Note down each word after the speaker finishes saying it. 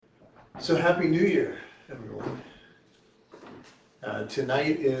So Happy New Year, everyone.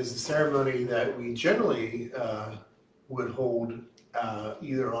 Tonight is the ceremony that we generally would hold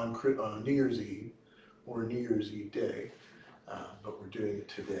either on New Year's Eve or New Year's Eve day, but we're doing it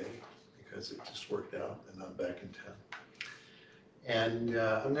today because it just worked out and I'm back in town. And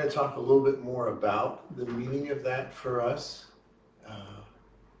I'm going to talk a little bit more about the meaning of that for us.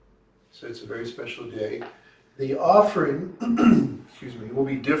 So it's a very special day. The offering, excuse me, will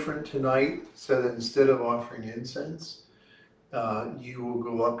be different tonight, so that instead of offering incense, you will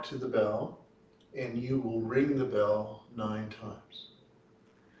go up to the bell and you will ring the bell 9 times.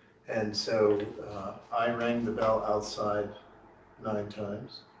 And so I rang the bell outside 9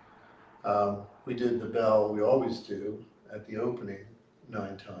 times. We did the bell, we always do, at the opening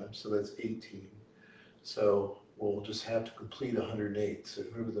 9 times, so that's 18. So we'll just have to complete 108. So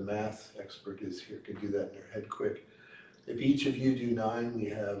whoever the math expert is here can do that in their head quick. If each of you do 9, we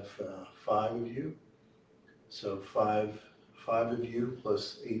have 5 of you. So five of you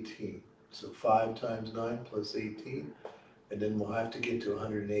plus 18. So 5 times 9 plus 18. And then we'll have to get to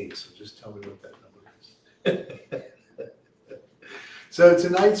 108. So just tell me what that number is. So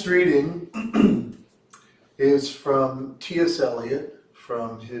tonight's reading is from T.S. Eliot,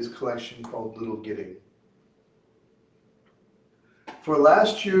 from his collection called Little Gidding. For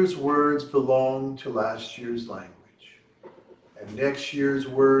last year's words belong to last year's language, and next year's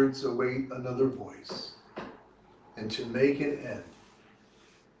words await another voice. And to make an end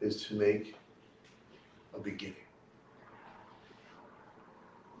is to make a beginning.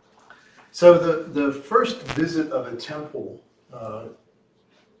 So the first visit of a temple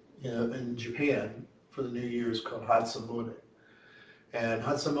in Japan for the New Year is called Hatsumode. And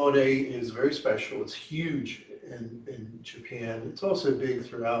Hatsumode is very special. It's huge in Japan. It's also big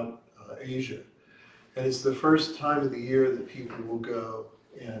throughout Asia. And it's the first time of the year that people will go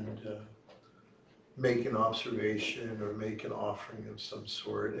and make an observation or make an offering of some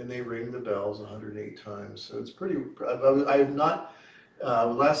sort. And they ring the bells 108 times. So it's pretty, I have not,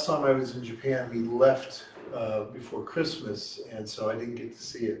 last time I was in Japan, we left before Christmas. And so I didn't get to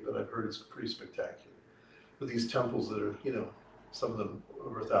see it, but I've heard it's pretty spectacular. With these temples that are, some of them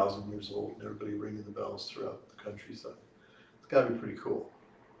over 1,000 years old, and everybody ringing the bells throughout the countryside. It's got to be pretty cool.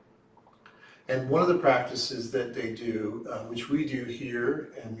 And one of the practices that they do, which we do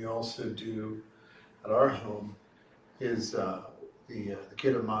here, and we also do at our home, is the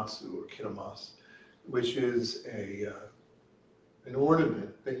kiramatsu or kiramas, which is an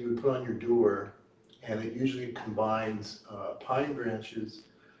ornament that you would put on your door, and it usually combines pine branches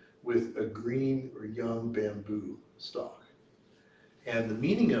with a green or young bamboo stalk. And the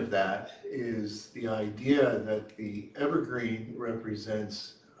meaning of that is the idea that the evergreen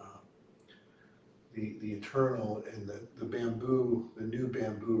represents the eternal, and the bamboo, the new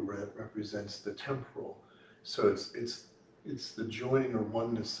bamboo represents the temporal. So it's the joining or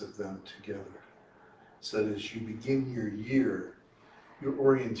oneness of them together. So that as you begin your year, your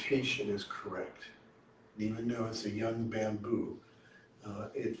orientation is correct. Even though it's a young bamboo,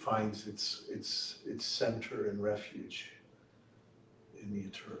 it finds its center and refuge in the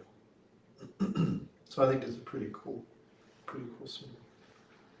eternal. So I think it's a pretty cool symbol.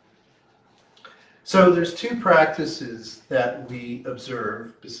 So there's 2 practices that we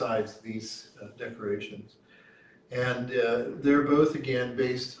observe besides these decorations. And they're both, again,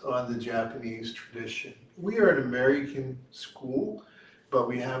 based on the Japanese tradition. We are an American school, but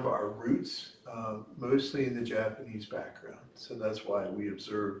we have our roots mostly in the Japanese background. So that's why we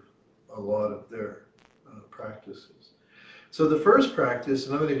observe a lot of their practices. So the first practice,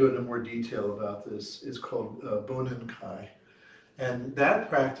 and I'm going to go into more detail about this, is called Bonenkai. And that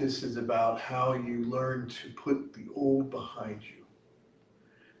practice is about how you learn to put the old behind you.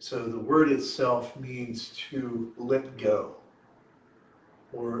 So the word itself means to let go,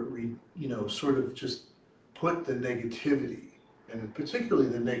 or sort of just put the negativity, and particularly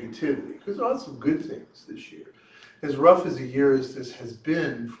the negativity, because there are some good things this year. As rough as a year as this has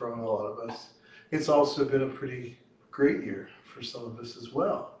been for a lot of us, it's also been a pretty great year for some of us as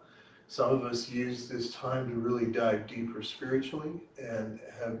well. Some of us use this time to really dive deeper spiritually and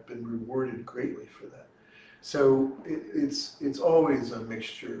have been rewarded greatly for that. So it's always a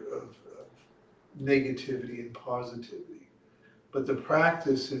mixture of negativity and positivity. But the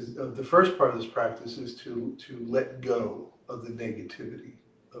practice is, the first part of this practice is to let go of the negativity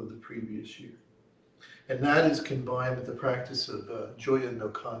of the previous year. And that is combined with the practice of Joya no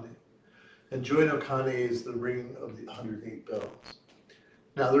Kane. And Joya no Kane is the ring of the 108 bells.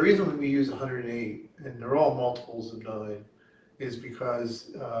 Now, the reason we use 108, and they're all multiples of 9, is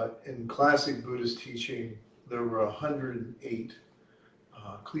because in classic Buddhist teaching, there were 108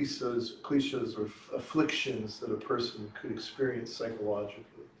 cliches or afflictions that a person could experience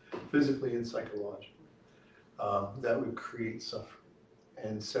psychologically, physically and psychologically, that would create suffering.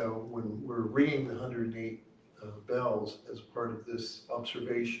 And so when we're ringing the 108 bells as part of this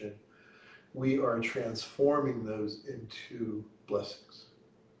observation, we are transforming those into blessings.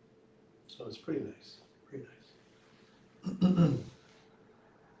 So it's pretty nice, pretty nice.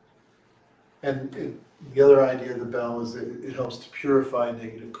 And the other idea of the bell is that it helps to purify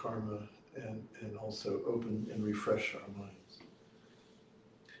negative karma and also open and refresh our minds.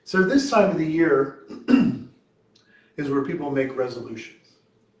 So this time of the year is where people make resolutions.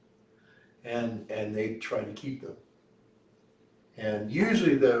 And they try to keep them. And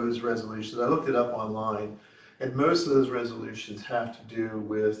usually those resolutions, I looked it up online, and most of those resolutions have to do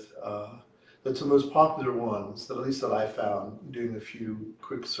with, the most popular ones, that at least that I found doing a few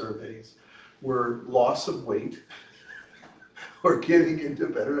quick surveys, were loss of weight or getting into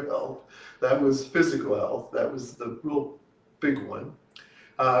better health. That was physical health. That was the real big one.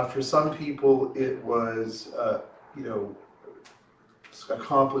 For some people, it was,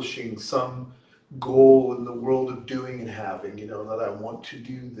 accomplishing some goal in the world of doing and having, that I want to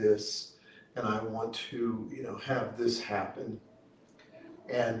do this and I want to, have this happen.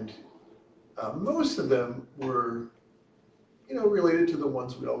 And most of them were, related to the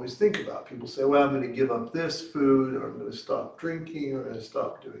ones we always think about. People say, well, I'm going to give up this food, or I'm going to stop drinking, or I'm going to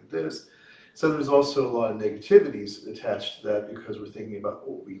stop doing this. So there's also a lot of negativities attached to that because we're thinking about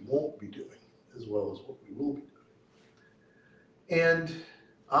what we won't be doing as well as what we will be doing. And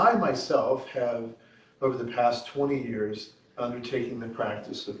I myself have, over the past 20 years, undertaken the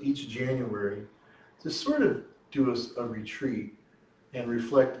practice of each January to sort of do a retreat and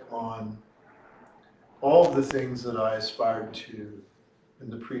reflect on all of the things that I aspired to in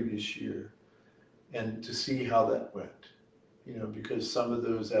the previous year and to see how that went. Because some of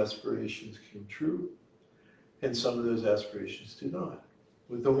those aspirations came true and some of those aspirations did not.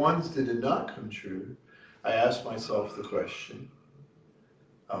 With the ones that did not come true, I asked myself the question,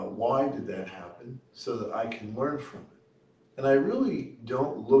 why did that happen, so that I can learn from it. And I really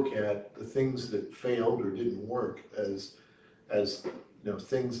don't look at the things that failed or didn't work as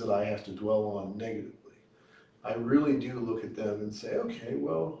things that I have to dwell on negatively. I really do look at them and say, okay,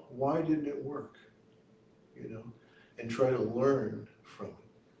 well, why didn't it work? And try to learn from it.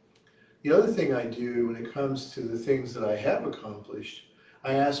 The other thing I do when it comes to the things that I have accomplished,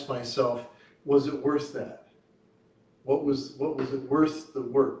 I ask myself, was it worth that? What was it worth the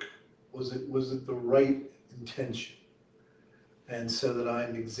work? Was it the right intention? And so that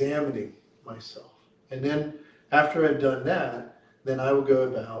I'm examining myself. And then after I've done that, then I will go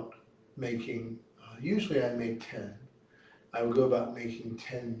about making, usually I make 10. I will go about making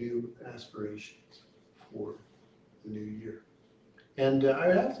 10 new aspirations for the new year. And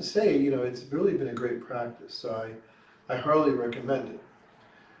I have to say, it's really been a great practice. So I highly recommend it.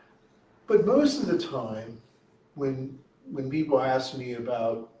 But most of the time, when people ask me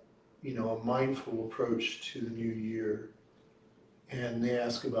about, a mindful approach to the new year, and they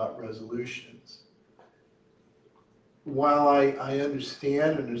ask about resolutions, while I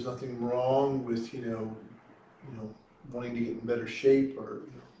understand and there's nothing wrong with, wanting to get in better shape or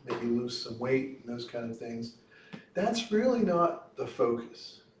maybe lose some weight and those kind of things, that's really not the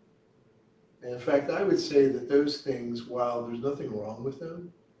focus. And in fact, I would say that those things, while there's nothing wrong with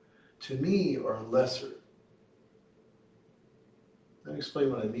them, to me are lesser. Let me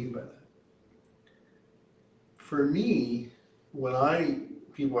explain what I mean by that. For me, when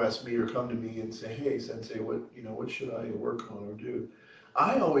people ask me or come to me and say, hey, Sensei, what should I work on or do?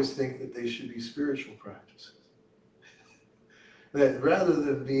 I always think that they should be spiritual practices. That rather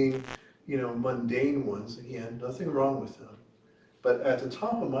than being, mundane ones, again, nothing wrong with them. But at the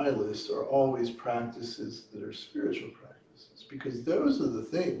top of my list are always practices that are spiritual practices, because those are the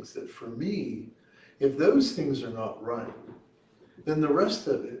things that, for me, if those things are not right, then the rest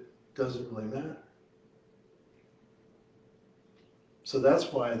of it doesn't really matter. So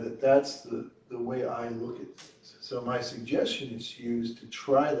that's why that's the way I look at things. So my suggestion is to use to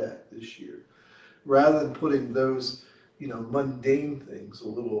try that this year, rather than putting those, mundane things a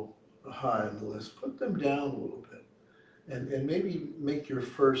little high on the list. Put them down a little bit, and maybe make your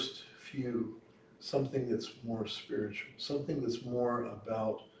first few something that's more spiritual, something that's more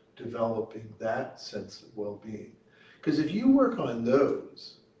about developing that sense of well-being. Because if you work on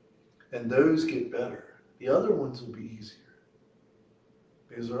those, and those get better, the other ones will be easier.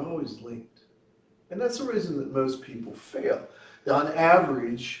 Because they're always linked. And that's the reason that most people fail. On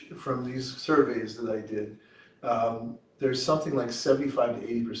average, from these surveys that I did, there's something like 75 to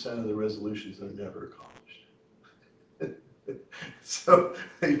 80% of the resolutions that are never accomplished. So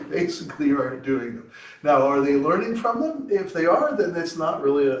they basically aren't doing them. Now, are they learning from them? If they are, then it's not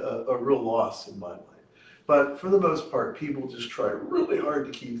really a real loss in my mind. But for the most part, people just try really hard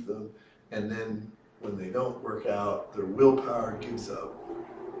to keep them, and then when they don't work out, their willpower gives up,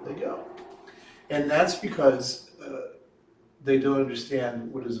 they go. And that's because they don't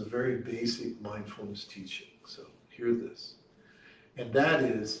understand what is a very basic mindfulness teaching. So hear this. And that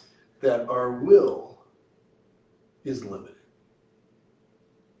is that our will is limited.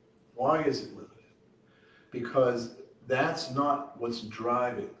 Why is it limited? Because that's not what's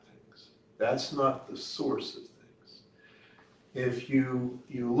driving things. That's not the source of things. If you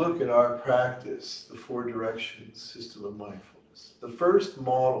look at our practice, the Four Directions system of mindfulness, the first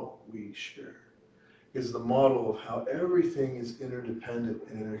model we share is the model of how everything is interdependent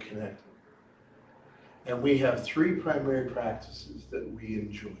and interconnected. And we have three primary practices that we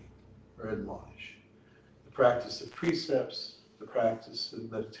enjoin or admonish. The practice of precepts, the practice of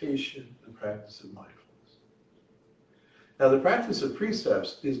meditation, the practice of mindfulness. Now, the practice of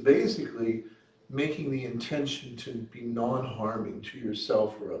precepts is basically making the intention to be non-harming to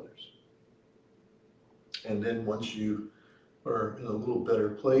yourself or others. And then once you are in a little better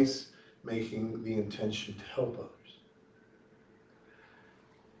place, making the intention to help others.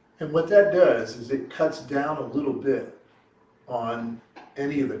 And what that does is it cuts down a little bit on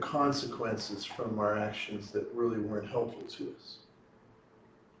any of the consequences from our actions that really weren't helpful to us.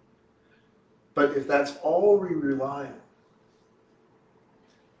 But if that's all we rely on,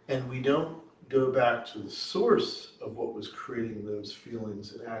 and we don't go back to the source of what was creating those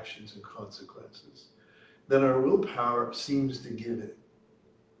feelings and actions and consequences, then our willpower seems to give in.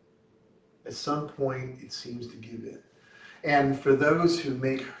 At some point, it seems to give in. And for those who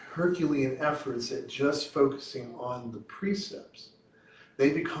make Herculean efforts at just focusing on the precepts, they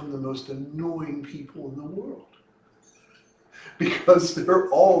become the most annoying people in the world. Because they're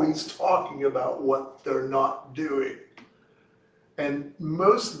always talking about what they're not doing. And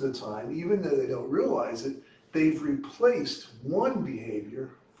most of the time, even though they don't realize it, they've replaced one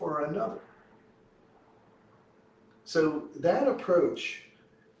behavior for another. So that approach,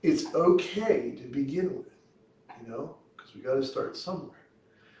 it's okay to begin with, because we got to start somewhere.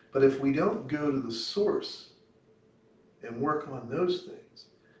 But if we don't go to the source and work on those things,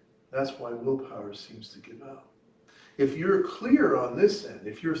 that's why willpower seems to give out. If you're clear on this end,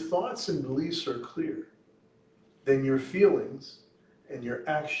 if your thoughts and beliefs are clear, then your feelings and your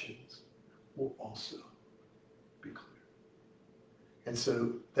actions will also be clear. And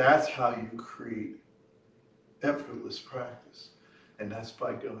so that's how you create effortless practice. And that's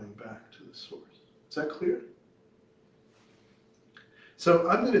by going back to the source. Is that clear? So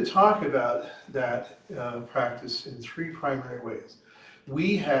I'm going to talk about that practice in three primary ways.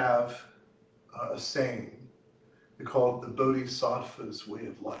 We have a saying we call it the Bodhisattva's way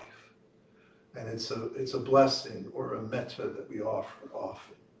of life. And it's a blessing or a metta that we offer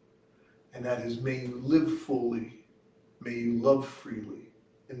often. And that is, may you live fully, may you love freely,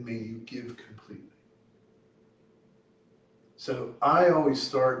 and may you give completely. So I always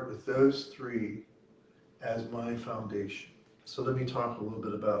start with those three as my foundation. So let me talk a little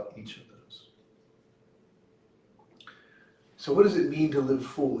bit about each of those. So what does it mean to live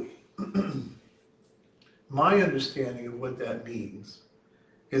fully? My understanding of what that means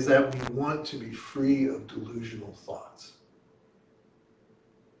is that we want to be free of delusional thoughts.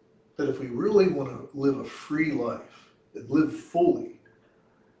 That if we really want to live a free life and live fully,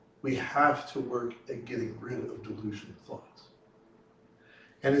 we have to work at getting rid of delusional thoughts.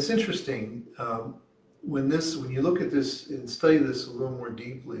 And it's interesting, when you look at this and study this a little more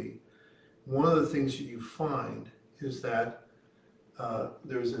deeply, one of the things that you find is that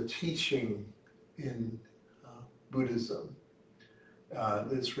there's a teaching in Buddhism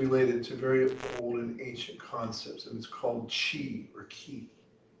that's related to very old and ancient concepts, and it's called Qi or Ki.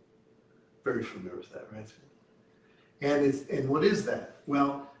 Very familiar with that, right? And what is that?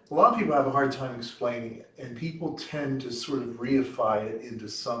 Well, a lot of people have a hard time explaining it, and people tend to sort of reify it into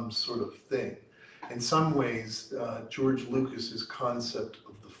some sort of thing. In some ways, George Lucas's concept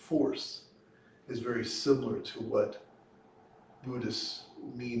of the Force is very similar to what Buddhists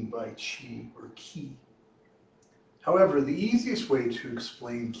mean by Qi or Ki. However, the easiest way to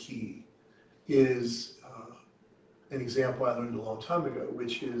explain Ki is an example I learned a long time ago,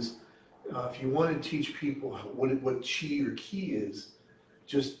 which is if you want to teach people what Qi or Ki is,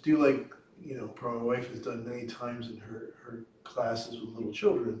 just do like, my wife has done many times in her classes with little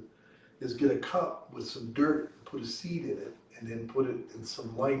children, is get a cup with some dirt, put a seed in it, and then put it in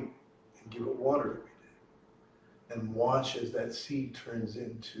some light and give it water every day. And watch as that seed turns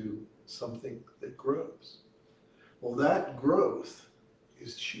into something that grows. Well, that growth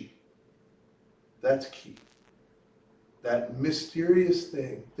is chi. That's key. That mysterious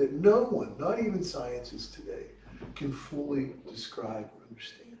thing that no one, not even scientists today, can fully describe or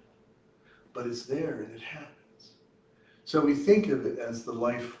understand. But it's there and it happens. So we think of it as the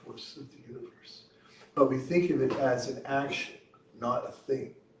life force of the universe. But we think of it as an action, not a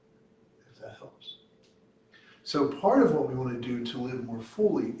thing, if that helps. So part of what we want to do to live more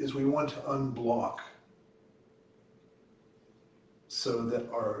fully is we want to unblock so that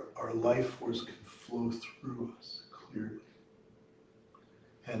our life force can flow through us clearly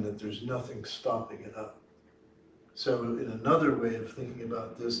and that there's nothing stopping it up. So in another way of thinking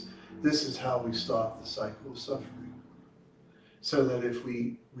about this, this is how we stop the cycle of suffering. So that if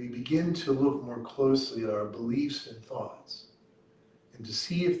we begin to look more closely at our beliefs and thoughts and to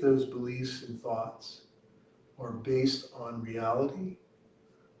see if those beliefs and thoughts are based on reality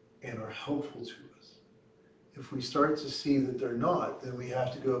and are helpful to us. If we start to see that they're not, then we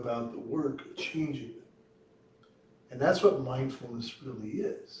have to go about the work of changing them. And that's what mindfulness really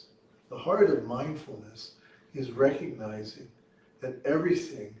is. The heart of mindfulness is recognizing that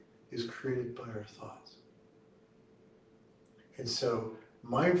everything is created by our thoughts. And so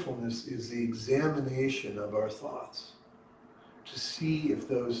mindfulness is the examination of our thoughts to see if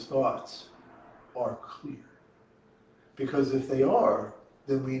those thoughts are clear. Because if they are,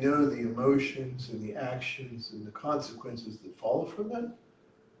 then we know the emotions and the actions and the consequences that follow from them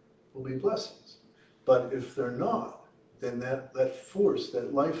will be blessings. But if they're not, then that force,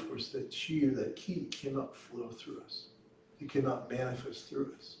 that life force, that chi or that ki cannot flow through us. It cannot manifest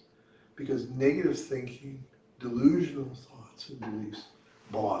through us. Because negative thinking, delusional thoughts and beliefs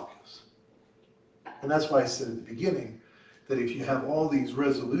block us. And that's why I said at the beginning that if you have all these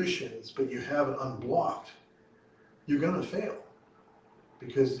resolutions but you haven't unblocked, you're going to fail.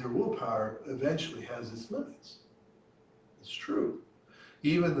 Because your willpower eventually has its limits. It's true.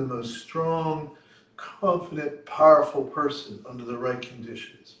 Even the most strong, confident, powerful person under the right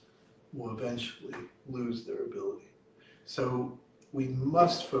conditions will eventually lose their ability. So we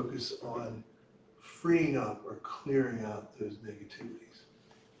must focus on freeing up or clearing out those negativities.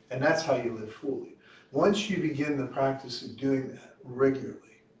 And that's how you live fully. Once you begin the practice of doing that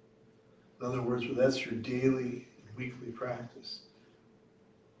regularly, in other words, that's your daily and weekly practice,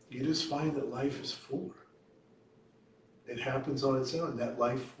 you just find that life is fuller. It happens on its own. That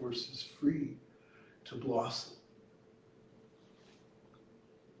life force is free to blossom.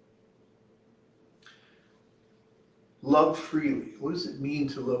 Love freely. What does it mean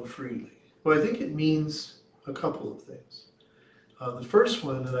to love freely? Well, I think it means a couple of things. The first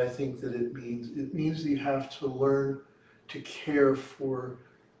one that I think that it means that you have to learn to care for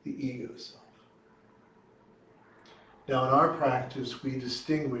the ego self. Now, in our practice, we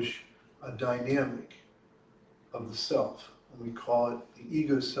distinguish a dynamic of the self, and we call it the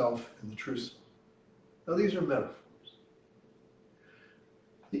ego self and the true self. Now, these are metaphors.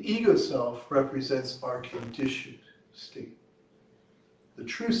 The ego self represents our conditioned state. The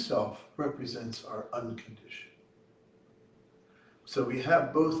true self represents our unconditioned. So we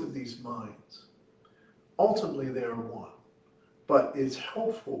have both of these minds. Ultimately, they are one. But it's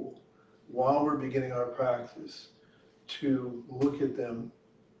helpful while we're beginning our practice to look at them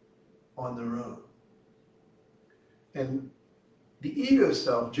on their own. And the ego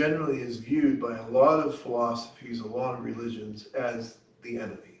self generally is viewed by a lot of philosophies, a lot of religions, as the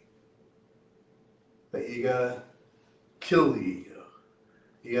enemy. That you gotta kill the ego.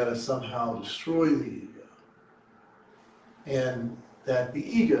 You gotta somehow destroy the ego. And that the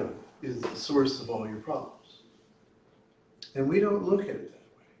ego is the source of all your problems. And we don't look at it that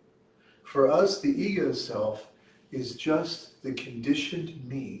way. For us, the ego self is just the conditioned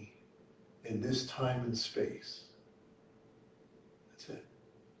me in this time and space. That's it.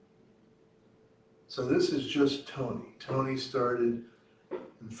 So this is just Tony. Tony started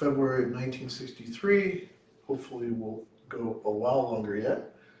in February of 1963. Hopefully we'll go a while longer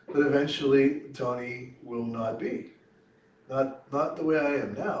yet. But eventually Tony will not be. Not the way I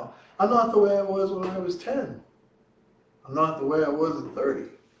am now. I'm not the way I was when I was 10. I'm not the way I was at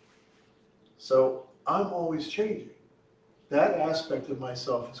 30. So I'm always changing. That aspect of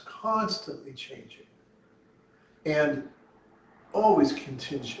myself is constantly changing and always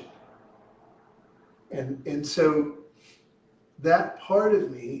contingent. And so that part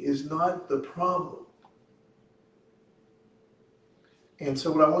of me is not the problem. And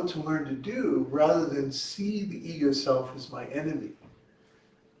so what I want to learn to do, rather than see the ego self as my enemy,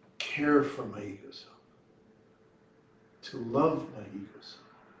 care for my ego self. To love my ego self.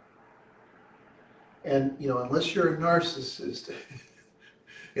 And, unless you're a narcissist,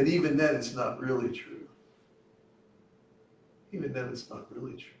 and even then it's not really true. even then it's not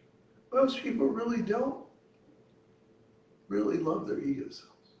really true. Most people really don't really love their ego selves.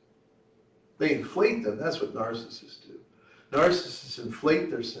 They inflate them. That's what narcissists do. Narcissists inflate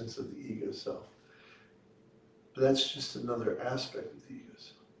their sense of the ego self. But that's just another aspect of the ego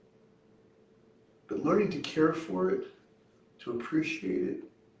self. But learning to care for it, to appreciate it,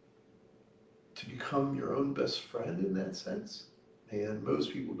 to become your own best friend in that sense, and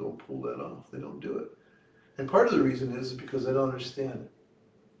most people don't pull that off. They don't do it. And part of the reason is because they don't understand it.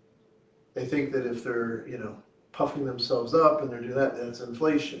 They think that if they're, puffing themselves up and they're doing that, then it's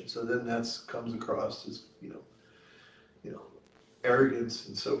inflation. So then that comes across as, arrogance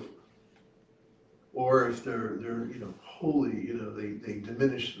and so forth. Or if they're holy, they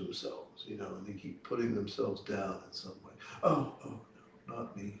diminish themselves, and they keep putting themselves down in some way. Oh, no,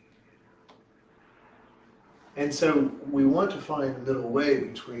 not me. And so we want to find a middle way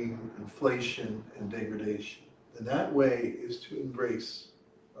between inflation and degradation. And that way is to embrace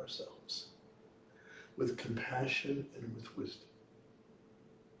ourselves with compassion and with wisdom.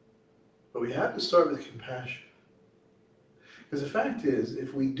 But we have to start with compassion. Because the fact is,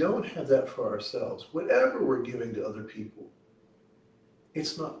 if we don't have that for ourselves, whatever we're giving to other people,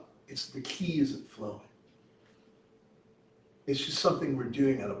 the key isn't flowing. It's just something we're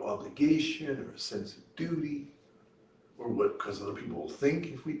doing out of obligation or a sense of duty, or because other people will think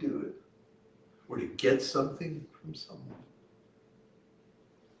if we do it, or to get something from someone.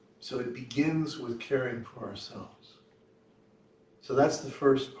 So it begins with caring for ourselves. So that's the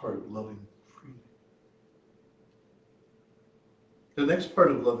first part of loving freely. The next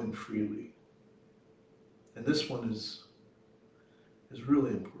part of loving freely, and this one is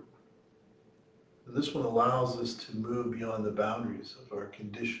really important. And this one allows us to move beyond the boundaries of our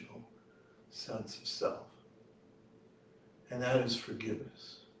conditional sense of self. And that is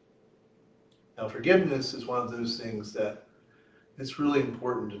forgiveness. Now, forgiveness is one of those things that it's really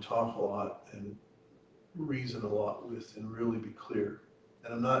important to talk a lot and reason a lot with and really be clear.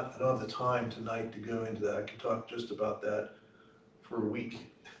 And I don't have the time tonight to go into that. I could talk just about that for a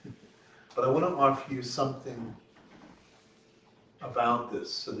week. But I want to offer you something about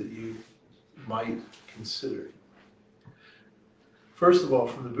this so that you might consider it. First of all,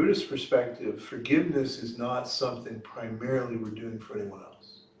 from the Buddhist perspective, forgiveness is not something primarily we're doing for anyone else.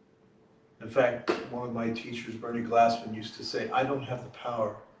 In fact, one of my teachers, Bernie Glassman, used to say, I don't have the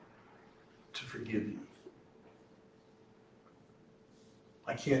power to forgive you.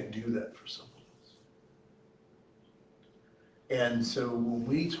 I can't do that for someone else. And so when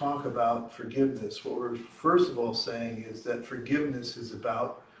we talk about forgiveness, what we're first of all saying is that forgiveness is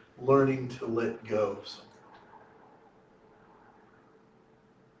about learning to let go of something.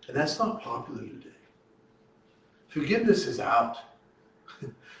 And that's not popular today. Forgiveness is out.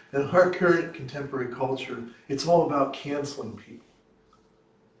 In our current contemporary culture, it's all about canceling people.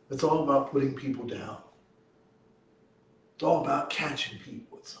 It's all about putting people down. It's all about catching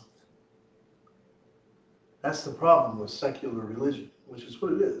people with something. That's the problem with secular religion, which is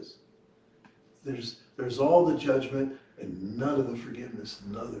what it is. There's all the judgment and none of the forgiveness,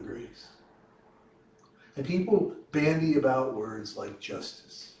 none of the grace. And people bandy about words like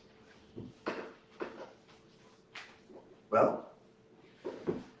justice. Well,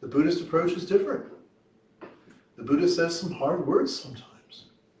 the Buddhist approach is different. The Buddha says some hard words sometimes.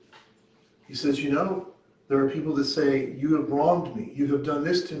 He says, there are people that say, you have wronged me, you have done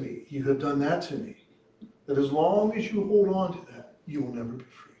this to me, you have done that to me. That as long as you hold on to that, you will never be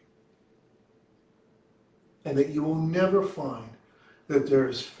free. And that you will never find that there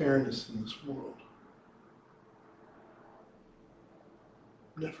is fairness in this world.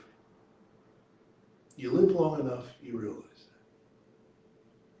 Never. You live long enough, you realize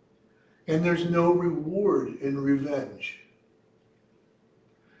that. And there's no reward in revenge.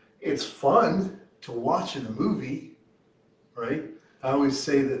 It's fun to watch in a movie, right? I always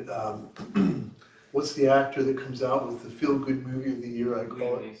say that, what's the actor that comes out with the feel-good movie of the year, I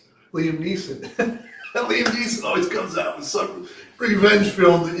call it? Liam Neeson. Liam Neeson always comes out with some revenge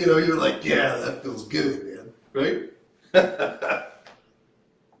film that, you're like, yeah, that feels good, man, right?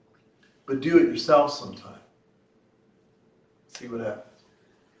 But do it yourself sometime. See what happens.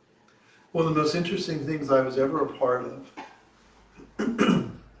 One of the most interesting things I was ever a part of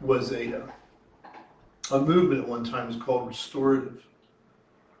was a movement at one time. It was called restorative.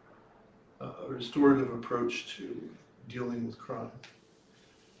 A restorative approach to dealing with crime.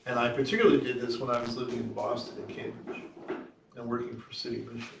 And I particularly did this when I was living in Boston and Cambridge and working for City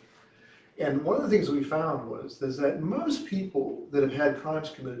Mission. And one of the things we found was that most people that have had crimes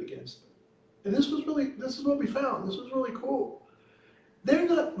committed against them, and this is what we found, this was really cool. They're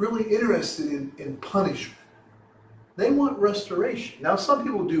not really interested in punishment. They want restoration. Now, some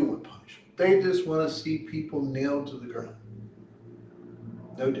people do want punishment. They just want to see people nailed to the ground.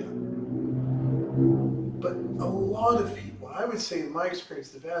 No doubt. But a lot of people, I would say in my experience,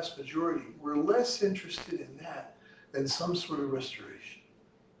 the vast majority, were less interested in that than some sort of restoration.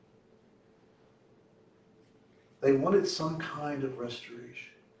 They wanted some kind of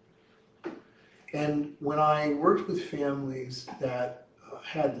restoration. And when I worked with families that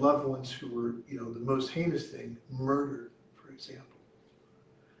had loved ones who were, the most heinous thing, murdered, for example,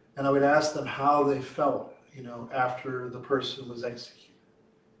 and I would ask them how they felt, after the person was executed.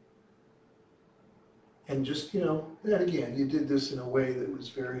 And just, and again, you did this in a way that was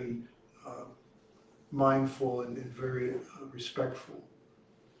very mindful and very respectful.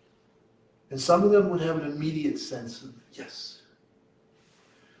 And some of them would have an immediate sense of, yes.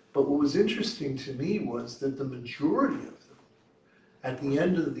 But what was interesting to me was that the majority of them, at the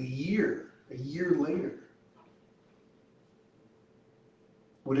end of the year, a year later,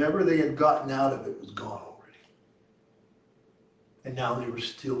 whatever they had gotten out of it was gone already. And now they were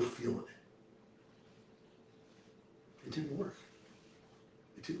still feeling it. It didn't work.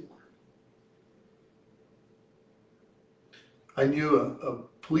 It didn't work. I knew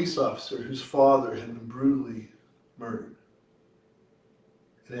a police officer whose father had been brutally murdered.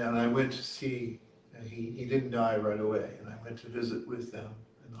 And I went to see, and he didn't die right away. And I went to visit with them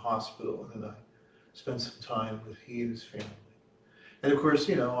in the hospital, and then I spent some time with he and his family. And of course,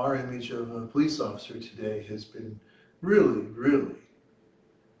 our image of a police officer today has been really, really,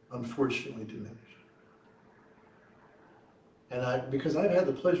 unfortunately diminished. And because I've had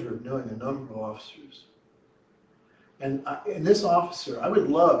the pleasure of knowing a number of officers. And this officer, I would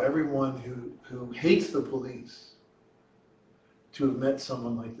love everyone who hates the police to have met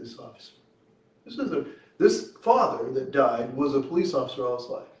someone like this officer. This father that died was a police officer all his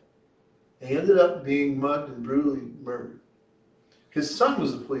life. He ended up being mugged and brutally murdered. His son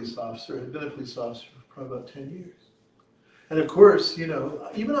was a police officer, had been a police officer for probably about 10 years. And of course,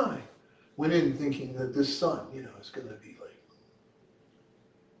 even I went in thinking that this son, is going to be like,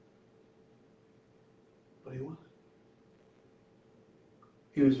 but he wasn't.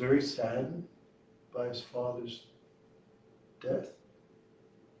 He was very saddened by his father's death.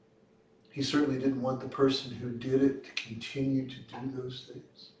 He certainly didn't want the person who did it to continue to do those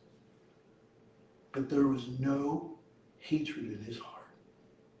things. But there was no hatred in his heart.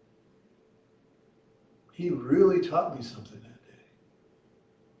 He really taught me something that day.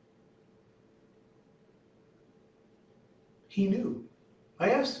 He knew.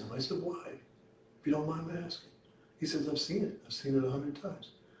 I asked him, I said, why? If you don't mind me asking. He says, I've seen it. I've seen it 100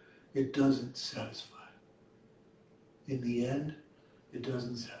 times. It doesn't satisfy. In the end, it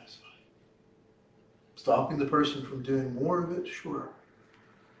doesn't satisfy. Stopping the person from doing more of it, sure.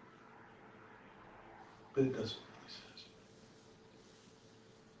 But it doesn't really satisfy.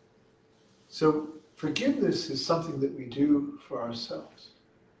 So forgiveness is something that we do for ourselves.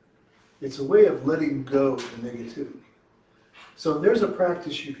 It's a way of letting go of the negativity. So there's a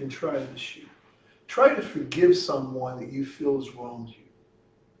practice you can try this year. Try to forgive someone that you feel has wronged you.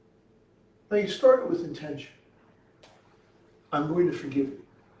 Now you start with intention. I'm going to forgive you.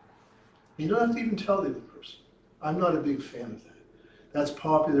 You don't have to even tell the other person. I'm not a big fan of that. That's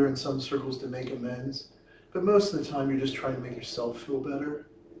popular in some circles to make amends, but most of the time you're just trying to make yourself feel better.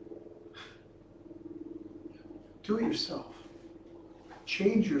 Do it yourself.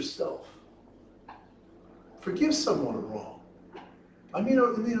 Change yourself. Forgive someone a wrong. I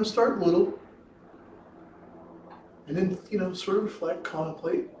mean, start little, and then, sort of reflect,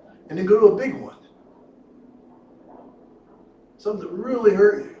 contemplate, and then go to a big one. Something that really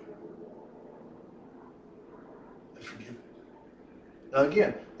hurt you. And forgive it. Now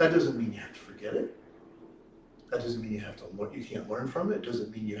again, that doesn't mean you have to forget it. That doesn't mean you can't learn from it. It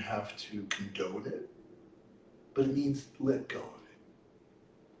doesn't mean you have to condone it. But it means let go of it.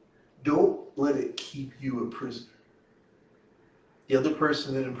 Don't let it keep you a prisoner. The other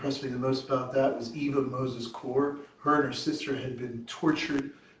person that impressed me the most about that was Eva Moses Kaur. Her and her sister had been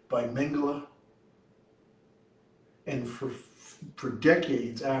tortured by Mengele. And for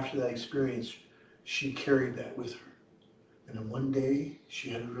decades after that experience, she carried that with her. And then one day, she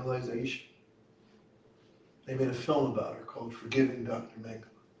had a realization. They made a film about her called Forgiving Dr. Mengele.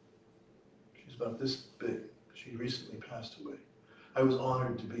 She's about this big. She recently passed away. I was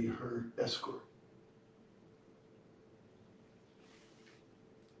honored to be her escort.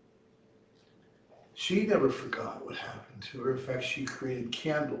 She never forgot what happened to her. In fact, she created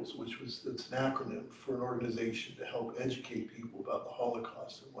Candles, that's an acronym for an organization to help educate people about the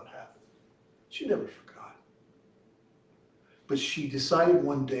Holocaust and what happened. She never forgot. But she decided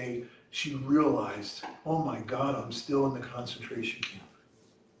one day she realized, oh my God, I'm still in the concentration camp.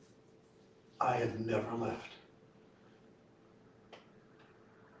 I have never left.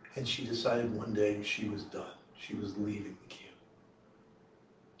 And she decided one day she was done. She was leaving the camp.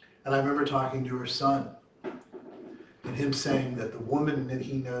 And I remember talking to her son and him saying that the woman that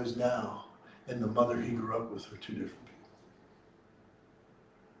he knows now and the mother he grew up with are two different people.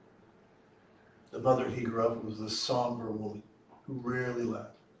 The mother he grew up with was a somber woman who rarely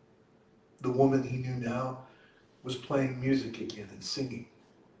laughed. The woman he knew now was playing music again and singing.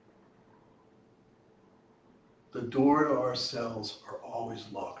 The door to our cells are always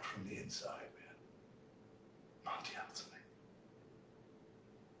locked from the inside, man, not the outside.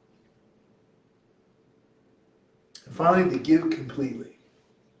 And finally, to give completely.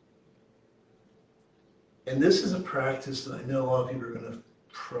 And this is a practice that I know a lot of people are going to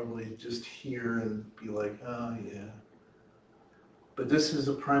probably just hear and be like, oh yeah. But this is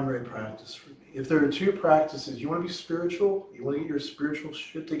a primary practice for me. If there are two practices, you want to be spiritual, you want to get your spiritual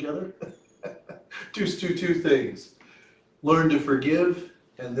shit together, do two things. Learn to forgive,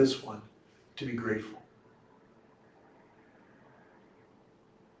 and this one, to be grateful.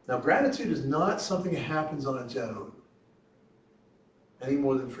 Now, gratitude is not something that happens on its own, any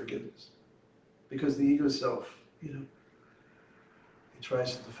more than forgiveness. Because the ego self, it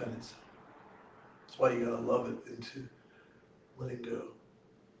tries to defend itself. That's why you gotta love it and to let it go.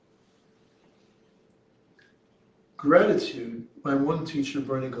 Gratitude, my one teacher,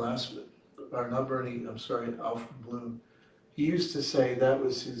 Alfred Bloom, he used to say that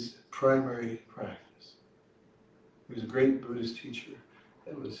was his primary practice. He was a great Buddhist teacher.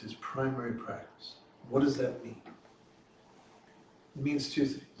 That was his primary practice. What does that mean? It means two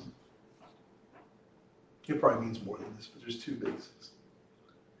things. It probably means more than this, but there's two basics.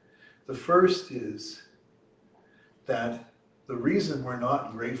 The first is that the reason we're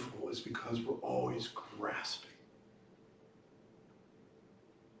not grateful is because we're always grasping.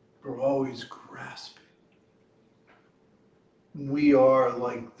 We're always grasping. We are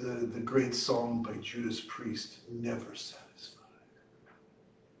like the great song by Judas Priest, never satisfied.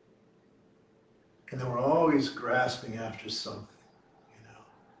 And then we're always grasping after something.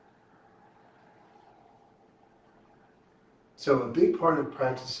 So a big part of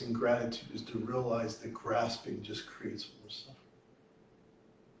practicing gratitude is to realize that grasping just creates more suffering.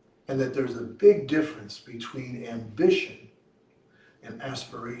 And that there's a big difference between ambition and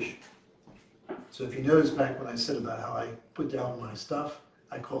aspiration. So if you notice back when I said about how I put down my stuff,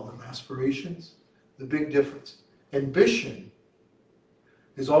 I call them aspirations. The big difference. Ambition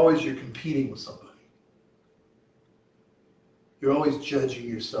is always you're competing with somebody. You're always judging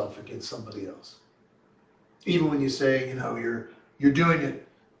yourself against somebody else. Even when you say, you're doing it,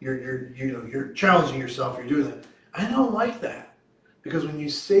 you're challenging yourself, you're doing it. I don't like that. Because when you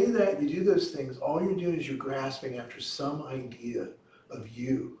say that, you do those things, all you're doing is you're grasping after some idea of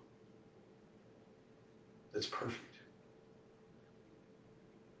you that's perfect.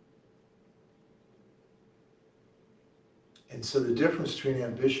 And so the difference between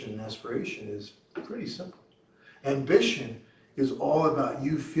ambition and aspiration is pretty simple. Ambition is all about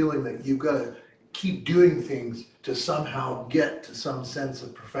you feeling that you've got to keep doing things to somehow get to some sense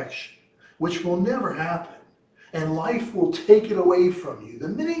of perfection, which will never happen. And life will take it away from you. The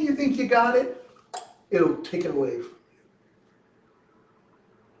minute you think you got it, it'll take it away from you.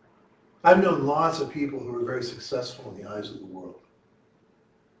 I've known lots of people who are very successful in the eyes of the world.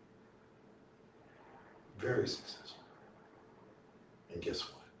 Very successful. And guess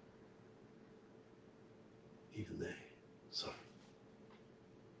what? Even they suffer.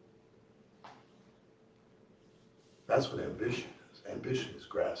 That's what ambition is. Ambition is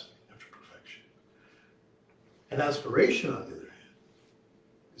grasping after perfection. And aspiration, on the other hand,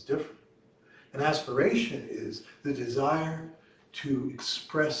 is different. And aspiration is the desire to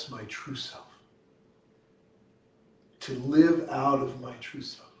express my true self, to live out of my true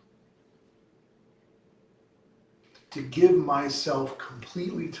self, to give myself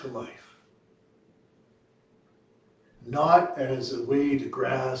completely to life, not as a way to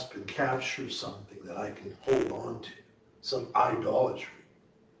grasp and capture something that I can hold on to, some idolatry,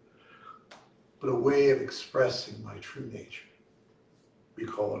 but a way of expressing my true nature. We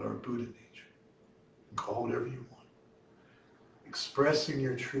call it our Buddha nature. You can call it whatever you want. Expressing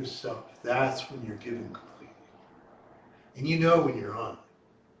your true self, that's when you're giving completely. And you know when you're on it.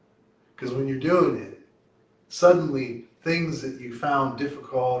 Because when you're doing it, suddenly things that you found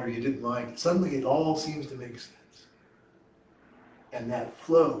difficult or you didn't like, suddenly it all seems to make sense. And that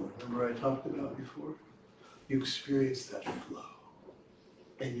flow, remember I talked about before? You experience that flow.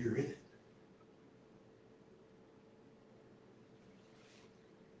 And you're in it.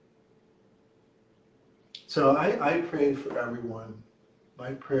 So I pray for everyone.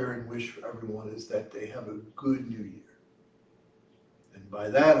 My prayer and wish for everyone is that they have a good new year. And by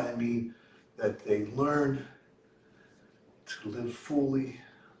that I mean that they learn to live fully,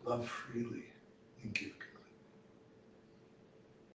 love freely, and give